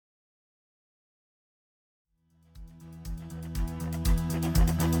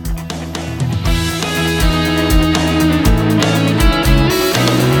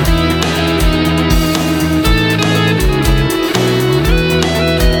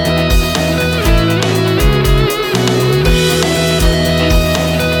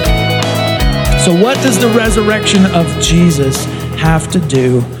So what does the resurrection of Jesus have to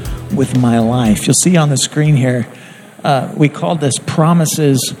do with my life? You'll see on the screen here, we call this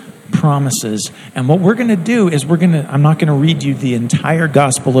promises. And what we're going to do is I'm not going to read you the entire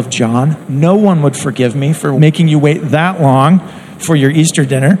Gospel of John. No one would forgive me for making you wait that long for your Easter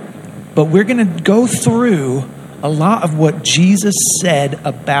dinner. But we're going to go through a lot of what Jesus said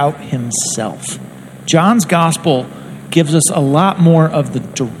about himself. John's Gospel gives us a lot more of the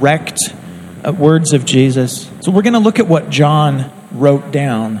direct words of Jesus. So we're going to look at what John wrote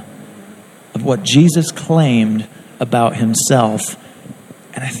down of what Jesus claimed about himself.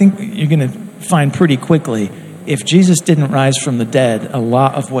 And I think you're going to find pretty quickly, if Jesus didn't rise from the dead, a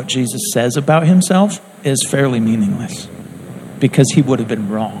lot of what Jesus says about himself is fairly meaningless because he would have been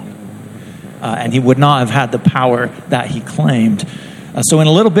wrong. And he would not have had the power that he claimed. So in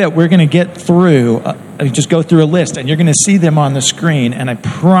a little bit, we're going to get through, just go through a list, and you're going to see them on the screen. And I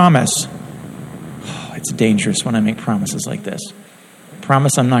promise, it's dangerous when I make promises like this. I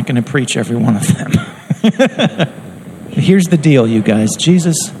promise I'm not going to preach every one of them. Here's the deal, you guys.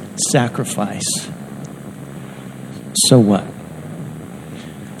 Jesus' sacrifice. So what?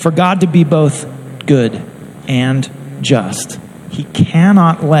 For God to be both good and just, he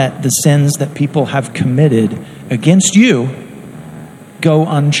cannot let the sins that people have committed against you go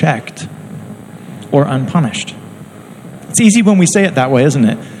unchecked or unpunished. It's easy when we say it that way, isn't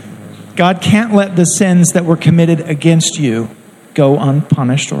it? God can't let the sins that were committed against you go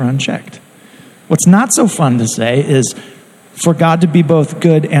unpunished or unchecked. What's not so fun to say is, for God to be both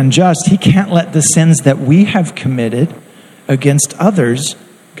good and just, he can't let the sins that we have committed against others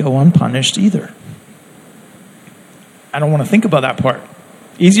go unpunished either. I don't want to think about that part.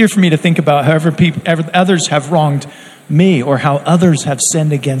 Easier for me to think about how others have wronged me or how others have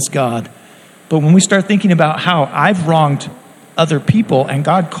sinned against God. But when we start thinking about how I've wronged other people and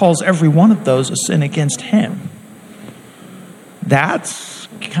God calls every one of those a sin against him, that's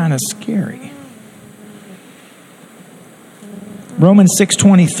kind of scary. Romans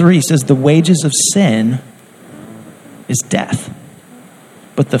 6:23 says the wages of sin is death,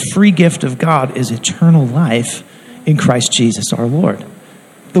 but the free gift of God is eternal life in Christ Jesus our Lord.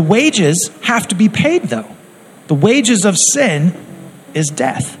 The wages have to be paid, though. The wages of sin is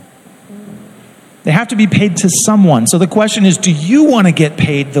death. They have to be paid to someone. So the question is, do you want to get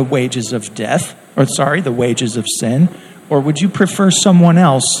paid the wages of the wages of sin, or would you prefer someone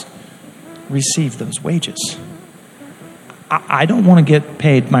else receive those wages? I don't want to get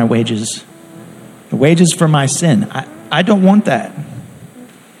paid my wages, the wages for my sin. I don't want that.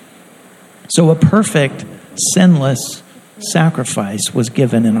 So a perfect, sinless sacrifice was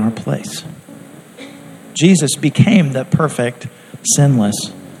given in our place. Jesus became the perfect,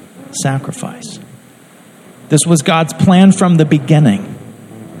 sinless sacrifice. This was God's plan from the beginning.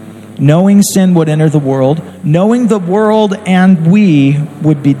 Knowing sin would enter the world, knowing the world and we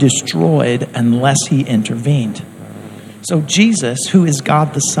would be destroyed unless he intervened. So Jesus, who is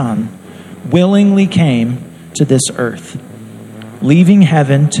God the Son, willingly came to this earth, leaving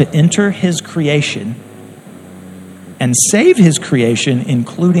heaven to enter his creation and save his creation,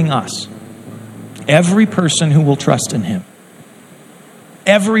 including us. Every person who will trust in him.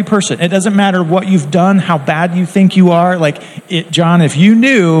 Every person. It doesn't matter what you've done, how bad you think you are. John, if you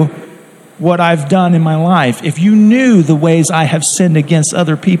knew what I've done in my life, if you knew the ways I have sinned against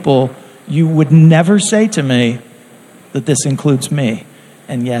other people, you would never say to me that this includes me.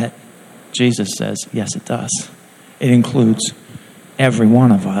 And yet, Jesus says, yes, it does. It includes every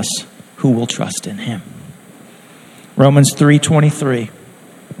one of us who will trust in him. Romans 3:23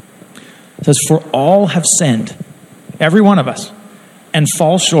 says, for all have sinned, every one of us, and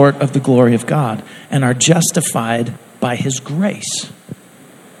fall short of the glory of God, and are justified by his grace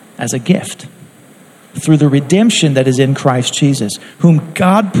as a gift through the redemption that is in Christ Jesus, whom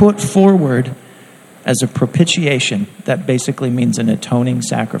God put forward as a propitiation. That basically means an atoning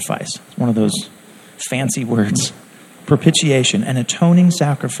sacrifice. It's one of those fancy words. Propitiation, an atoning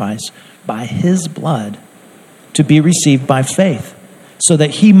sacrifice by his blood to be received by faith, so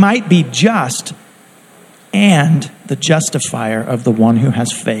that he might be just and the justifier of the one who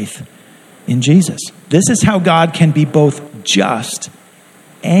has faith in Jesus. This is how God can be both just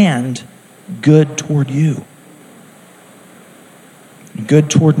and good toward you, good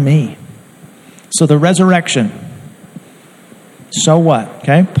toward me. So the resurrection. So what?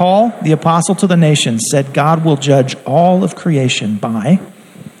 Okay, Paul, the apostle to the nations, said God will judge all of creation by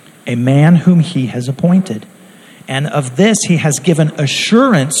a man whom he has appointed. And of this he has given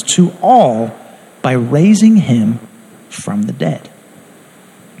assurance to all by raising him from the dead.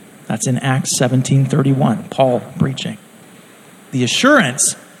 That's in Acts 17:31, Paul preaching. The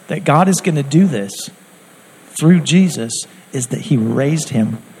assurance that God is going to do this through Jesus is that he raised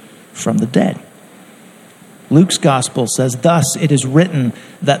him from the dead. Luke's gospel says, thus it is written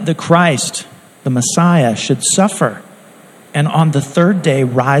that the Christ, the Messiah, should suffer and on the third day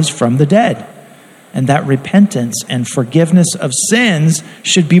rise from the dead, and that repentance and forgiveness of sins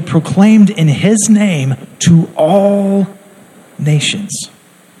should be proclaimed in his name to all nations,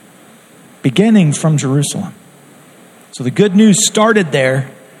 beginning from Jerusalem. So the good news started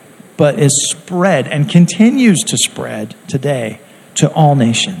there, but is spread and continues to spread today to all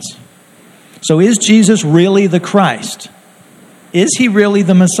nations. So is Jesus really the Christ? Is he really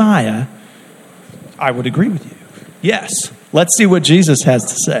the Messiah? I would agree with you. Yes. Let's see what Jesus has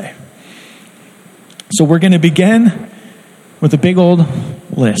to say. So we're going to begin with a big old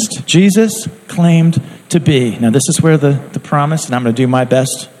list. Jesus claimed to be. Now this is where the promise, and I'm going to do my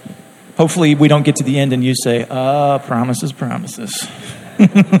best. Hopefully we don't get to the end and you say, promises.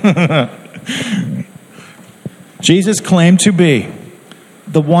 Jesus claimed to be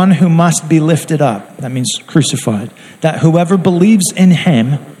the one who must be lifted up. That means crucified. That whoever believes in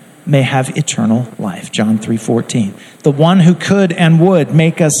him may have eternal life. John 3:14. The one who could and would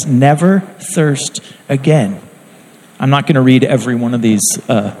make us never thirst again. I'm not going to read every one of these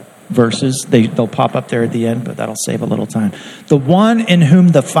verses. They'll pop up there at the end, but that'll save a little time. The one in whom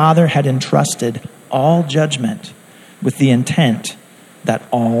the Father had entrusted all judgment with the intent that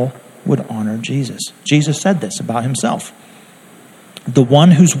all would honor Jesus. Jesus said this about himself. The one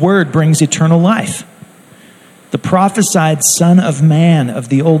whose word brings eternal life. The prophesied Son of Man of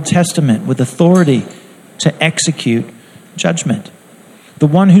the Old Testament with authority to execute judgment. The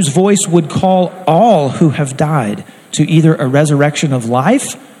one whose voice would call all who have died to either a resurrection of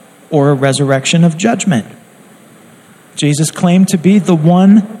life or a resurrection of judgment. Jesus claimed to be the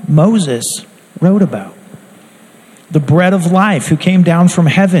one Moses wrote about. The bread of life who came down from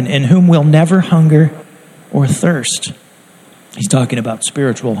heaven, in whom we'll never hunger or thirst. He's talking about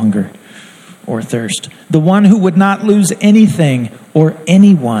spiritual hunger or thirst. The one who would not lose anything or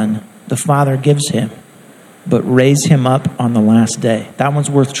anyone the Father gives him, but raise him up on the last day. That one's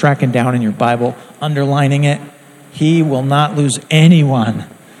worth tracking down in your Bible, underlining it. He will not lose anyone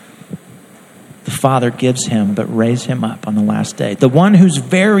the Father gives him, but raise him up on the last day. The one whose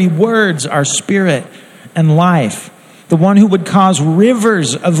very words are spirit and life. The one who would cause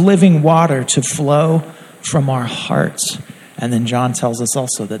rivers of living water to flow from our hearts. And then John tells us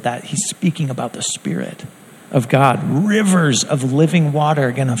also that he's speaking about the Spirit of God. Rivers of living water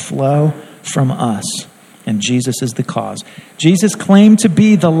are going to flow from us. And Jesus is the cause. Jesus claimed to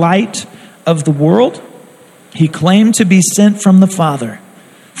be the light of the world. He claimed to be sent from the Father,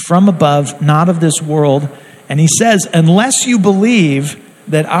 from above, not of this world. And he says, unless you believe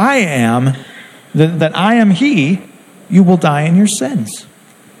that I am he, you will die in your sins.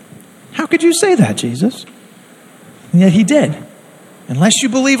 How could you say that, Jesus? And yet he did. Unless you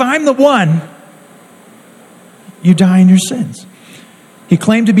believe I'm the one, you die in your sins. He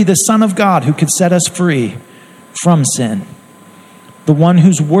claimed to be the Son of God who could set us free from sin. The one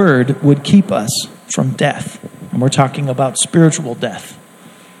whose word would keep us from death. And we're talking about spiritual death.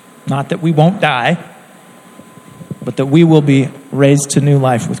 Not that we won't die, but that we will be raised to new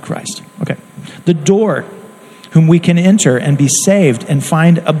life with Christ. Okay. The door whom we can enter and be saved and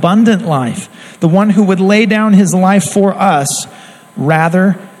find abundant life. The one who would lay down his life for us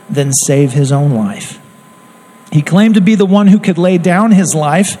rather than save his own life. He claimed to be the one who could lay down his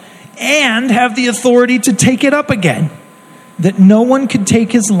life and have the authority to take it up again. That no one could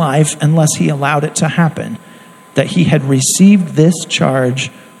take his life unless he allowed it to happen. That he had received this charge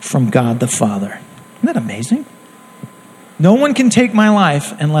from God the Father. Isn't that amazing? No one can take my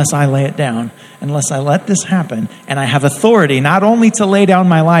life unless I lay it down, unless I let this happen. And I have authority not only to lay down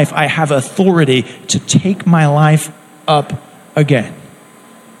my life, I have authority to take my life up again.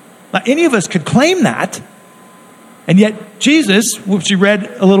 Now, any of us could claim that. And yet Jesus, which you read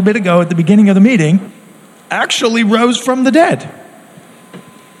a little bit ago at the beginning of the meeting, actually rose from the dead.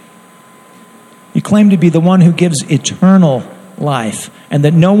 He claimed to be the one who gives eternal life, and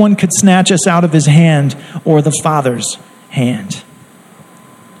that no one could snatch us out of his hand or the Father's hand.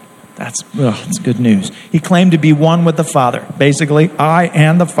 That's good news. He claimed to be one with the Father. Basically, I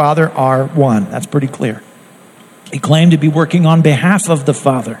and the Father are one. That's pretty clear. He claimed to be working on behalf of the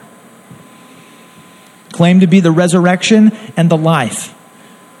Father. Claimed to be the resurrection and the life.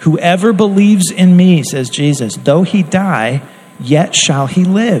 Whoever believes in me, says Jesus, though he die, yet shall he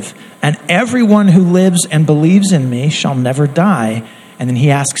live. And everyone who lives and believes in me shall never die. And then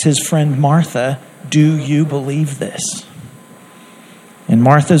he asks his friend Martha, do you believe this? And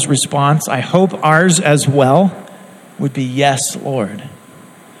Martha's response, I hope ours as well, would be, yes, Lord.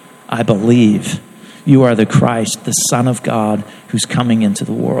 I believe you are the Christ, the Son of God, who's coming into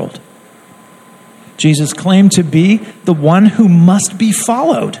the world. Jesus claimed to be the one who must be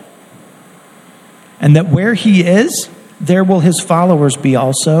followed, and that where he is, there will his followers be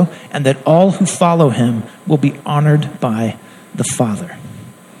also, and that all who follow him will be honored by the Father.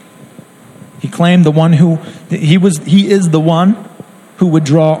 He claimed he is the one who would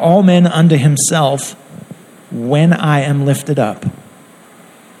draw all men unto himself when I am lifted up.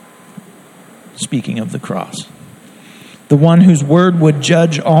 Speaking of the cross. The one whose word would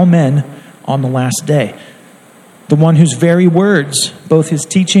judge all men on the last day. The one whose very words, both his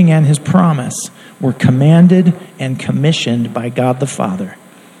teaching and his promise, were commanded and commissioned by God the Father.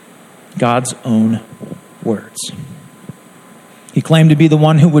 God's own words. He claimed to be the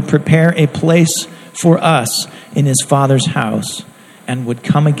one who would prepare a place for us in his Father's house and would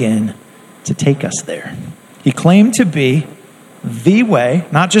come again to take us there. He claimed to be the way,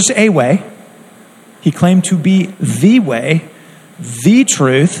 not just a way. He claimed to be the way, the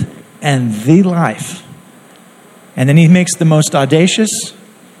truth, and the life. And then he makes the most audacious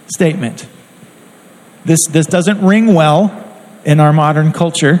statement. This doesn't ring well in our modern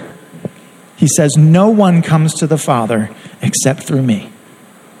culture. He says, no one comes to the Father except through me.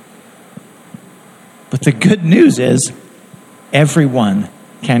 But the good news is, everyone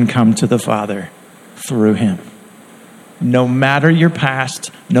can come to the Father through him. No matter your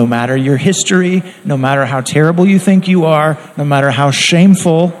past, no matter your history, no matter how terrible you think you are, no matter how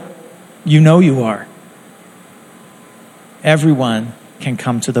shameful you know you are, everyone can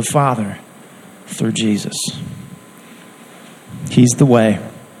come to the Father through Jesus. He's the way.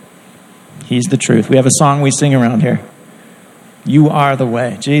 He's the truth. We have a song we sing around here. You are the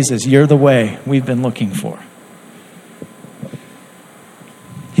way. Jesus, you're the way we've been looking for.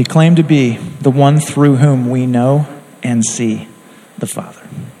 He claimed to be the one through whom we know and see the Father.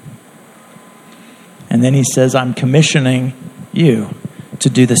 And then he says, I'm commissioning you to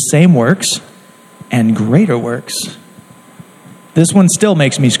do the same works and greater works. This one still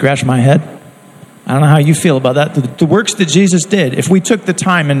makes me scratch my head. I don't know how you feel about that. The works that Jesus did, if we took the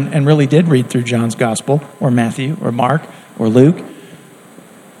time and really did read through John's gospel, or Matthew, or Mark, or Luke,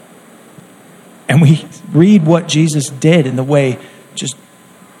 and we read what Jesus did in the way just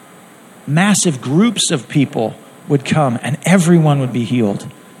massive groups of people would come and everyone would be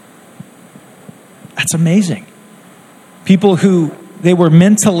healed. That's amazing. People who, they were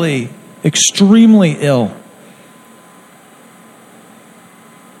mentally extremely ill.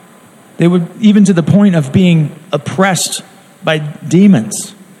 They would, even to the point of being oppressed by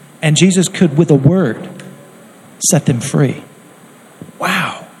demons. And Jesus could, with a word, set them free.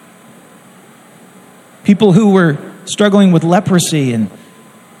 Wow. People who were struggling with leprosy, and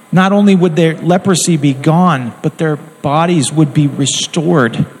not only would their leprosy be gone, but their bodies would be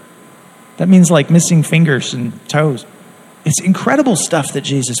restored. That means like missing fingers and toes. It's incredible stuff that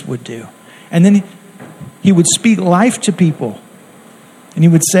Jesus would do. And then he would speak life to people. And he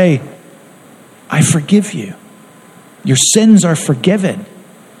would say, I forgive you. Your sins are forgiven.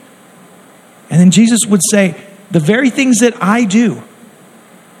 And then Jesus would say, the very things that I do,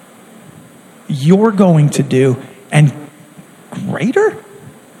 you're going to do, and greater?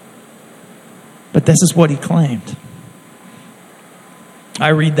 But this is what he claimed. I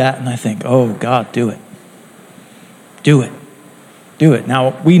read that and I think, oh God, do it. Do it. Do it.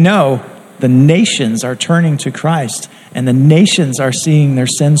 Now, we know the nations are turning to Christ, and the nations are seeing their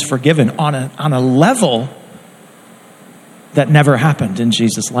sins forgiven on a level that never happened in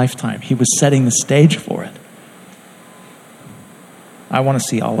Jesus' lifetime. He was setting the stage for it. I want to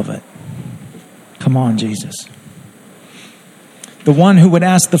see all of it. Come on, Jesus. The one who would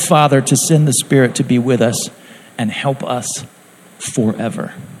ask the Father to send the Spirit to be with us and help us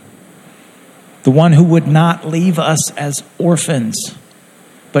forever. The one who would not leave us as orphans,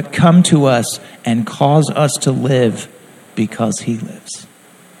 but come to us and cause us to live because he lives.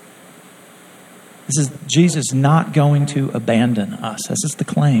 This is Jesus not going to abandon us. This is the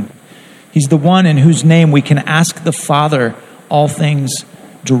claim. He's the one in whose name we can ask the Father all things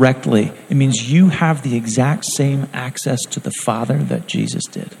directly. It means you have the exact same access to the Father that Jesus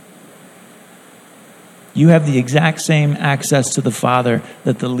did. You have the exact same access to the Father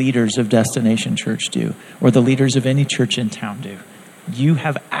that the leaders of Destination Church do, or the leaders of any church in town do. You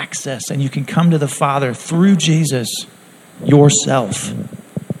have access, and you can come to the Father through Jesus yourself.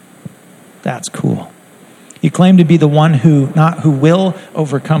 That's cool. He claimed to be the one who will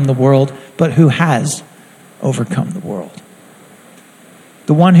overcome the world, but who has overcome the world.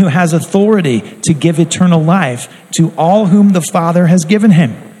 The one who has authority to give eternal life to all whom the Father has given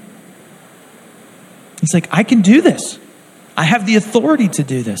him. He's like, I can do this. I have the authority to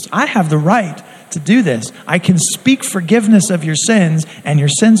do this. I have the right to do this. I can speak forgiveness of your sins, and your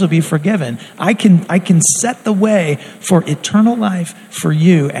sins will be forgiven. I can set the way for eternal life for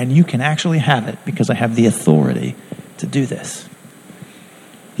you, and you can actually have it because I have the authority to do this.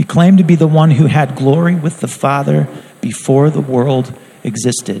 He claimed to be the one who had glory with the Father before the world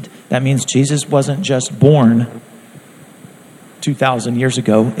existed. That means Jesus wasn't just born 2,000 years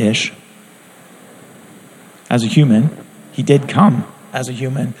ago-ish as a human. He did come as a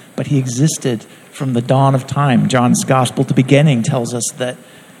human, but he existed from the dawn of time. John's Gospel at the beginning tells us that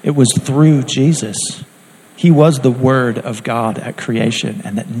it was through Jesus. He was the Word of God at creation,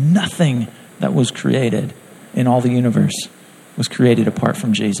 and that nothing that was created in all the universe was created apart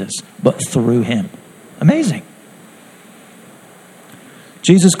from Jesus, but through him. Amazing.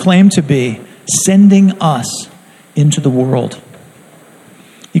 Jesus claimed to be sending us into the world.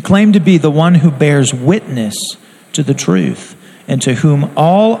 He claimed to be the one who bears witness to the truth, and to whom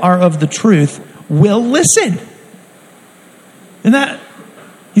all are of the truth will listen. And that,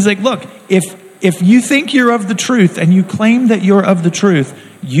 he's like, look, if you think you're of the truth and you claim that you're of the truth,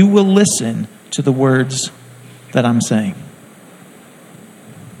 you will listen to the words that I'm saying.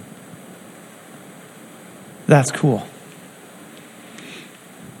 That's cool.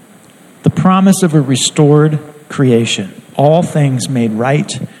 The promise of a restored creation, all things made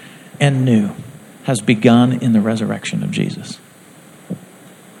right and new, has begun in the resurrection of Jesus.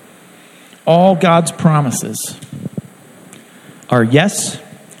 All God's promises are yes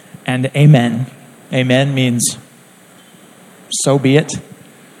and amen. Amen means so be it.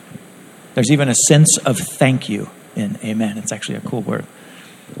 There's even a sense of thank you in amen. It's actually a cool word.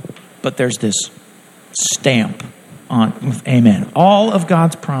 But there's this stamp on with amen. All of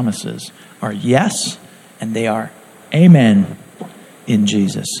God's promises are yes, and they are amen in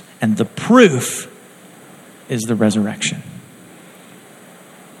Jesus. And the proof is the resurrection.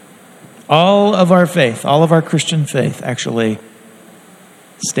 All of our faith, all of our Christian faith actually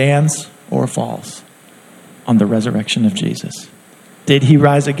stands or falls on the resurrection of Jesus. Did he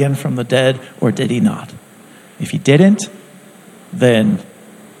rise again from the dead, or did he not? If he didn't, then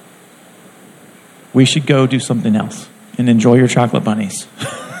we should go do something else and enjoy your chocolate bunnies.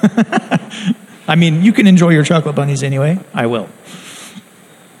 I mean, you can enjoy your chocolate bunnies anyway. I will.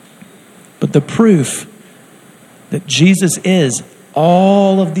 But the proof that Jesus is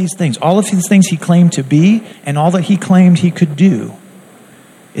all of these things he claimed to be, and all that he claimed he could do,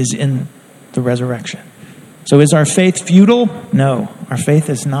 is in the resurrection. So is our faith futile? No, our faith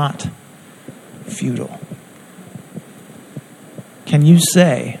is not futile. Can you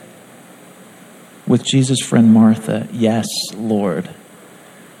say with Jesus' friend Martha, yes, Lord,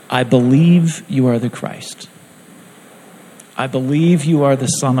 I believe you are the Christ. I believe you are the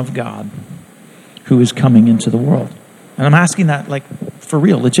Son of God who is coming into the world. And I'm asking that like for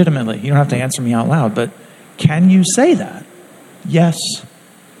real, legitimately. You don't have to answer me out loud, but can you say that? Yes,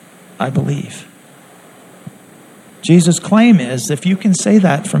 I believe. Jesus' claim is, if you can say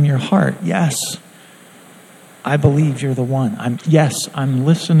that from your heart, yes, I believe you're the one. I'm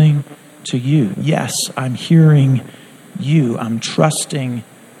listening to you. Yes, I'm hearing you. I'm trusting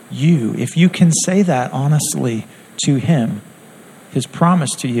you. If you can say that honestly to him, his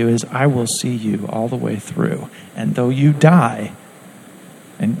promise to you is, I will see you all the way through. And though you die,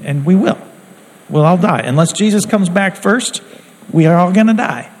 and we will, we'll all die. Unless Jesus comes back first, we are all going to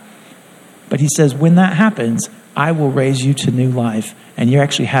die. But he says, when that happens, I will raise you to new life, and you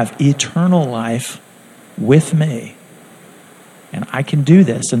actually have eternal life with me. And I can do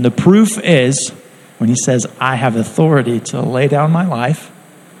this. And the proof is when he says, I have authority to lay down my life,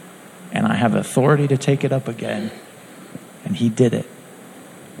 and I have authority to take it up again. And he did it.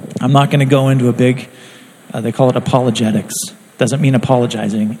 I'm not going to go into a big, they call it apologetics. Doesn't mean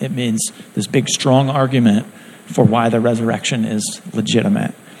apologizing. It means this big, strong argument for why the resurrection is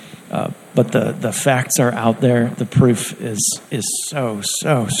legitimate. But the facts are out there. The proof is so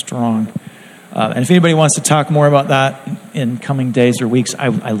strong. And if anybody wants to talk more about that in coming days or weeks, I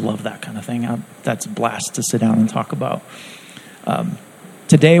love that kind of thing. That's a blast to sit down and talk about.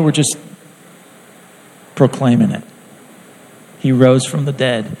 Today, we're just proclaiming it. He rose from the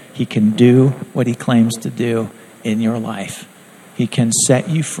dead. He can do what he claims to do in your life. He can set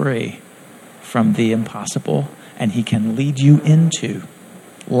you free from the impossible, and he can lead you into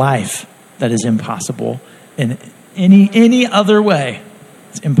life that is impossible in any other way.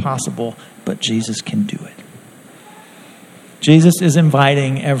 It's impossible, but Jesus can do it. Jesus is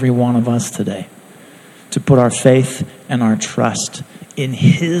inviting every one of us today to put our faith and our trust in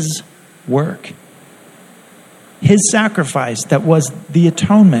his work. His sacrifice that was the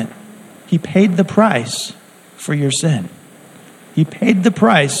atonement. He paid the price for your sin. He paid the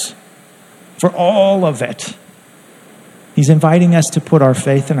price for all of it. He's inviting us to put our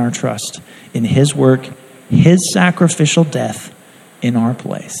faith and our trust in his work, his sacrificial death in our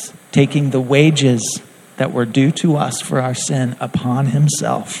place, taking the wages that were due to us for our sin upon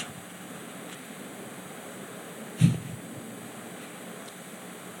himself.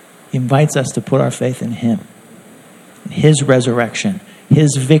 He invites us to put our faith in him, in his resurrection,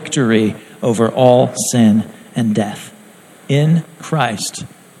 his victory over all sin and death. In Christ,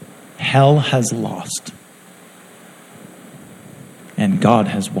 hell has lost, and God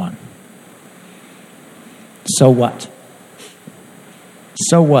has won. So what?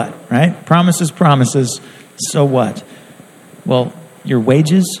 So what, right? Promises, promises. So what? Well, your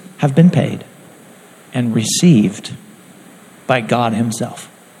wages have been paid and received by God himself.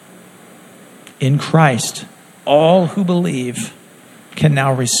 In Christ, all who believe can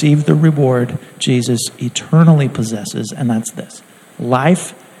now receive the reward Jesus eternally possesses, and that's this: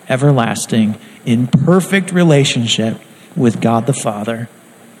 life everlasting in perfect relationship with God the Father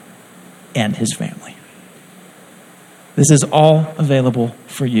and his family. This is all available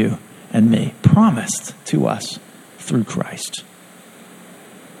for you and me, promised to us through Christ.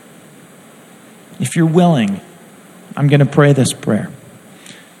 If you're willing, I'm going to pray this prayer,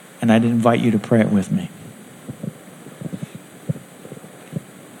 and I'd invite you to pray it with me.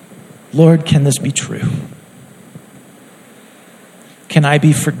 Lord, can this be true? Can I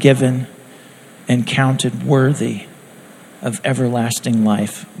be forgiven and counted worthy of everlasting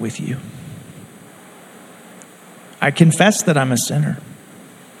life with you? I confess that I'm a sinner,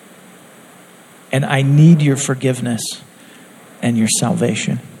 and I need your forgiveness and your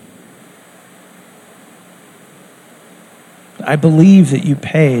salvation. I believe that you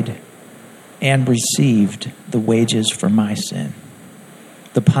paid and received the wages for my sin,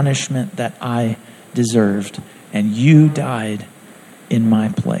 the punishment that I deserved, and you died in my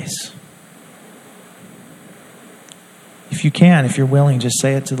place. If you can, if you're willing, just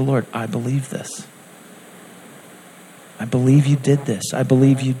say it to the Lord. I believe this. I believe you did this. I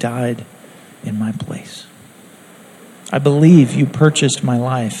believe you died in my place. I believe you purchased my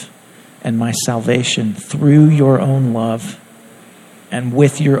life and my salvation through your own love and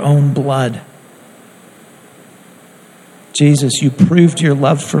with your own blood. Jesus, you proved your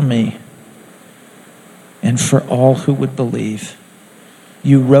love for me and for all who would believe.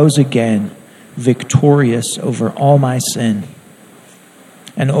 You rose again, victorious over all my sin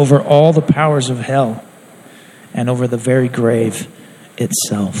and over all the powers of hell and over the very grave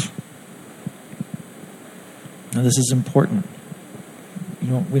itself. Now, this is important.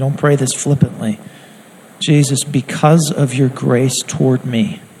 We don't pray this flippantly. Jesus, because of your grace toward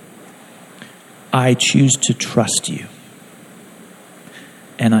me, I choose to trust you.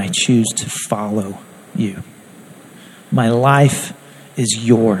 And I choose to follow you. My life is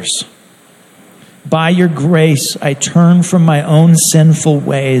yours. By your grace, I turn from my own sinful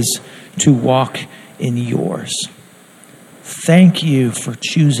ways to walk in yours. Thank you for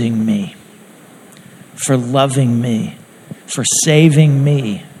choosing me, for loving me, for saving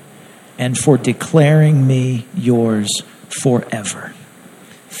me, and for declaring me yours forever.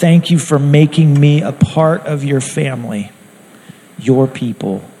 Thank you for making me a part of your family, your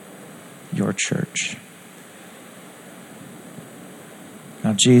people, your church.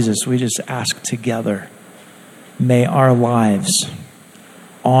 Now, Jesus, we just ask together, may our lives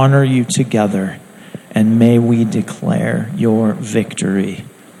honor you together, and may we declare your victory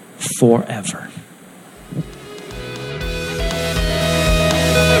forever.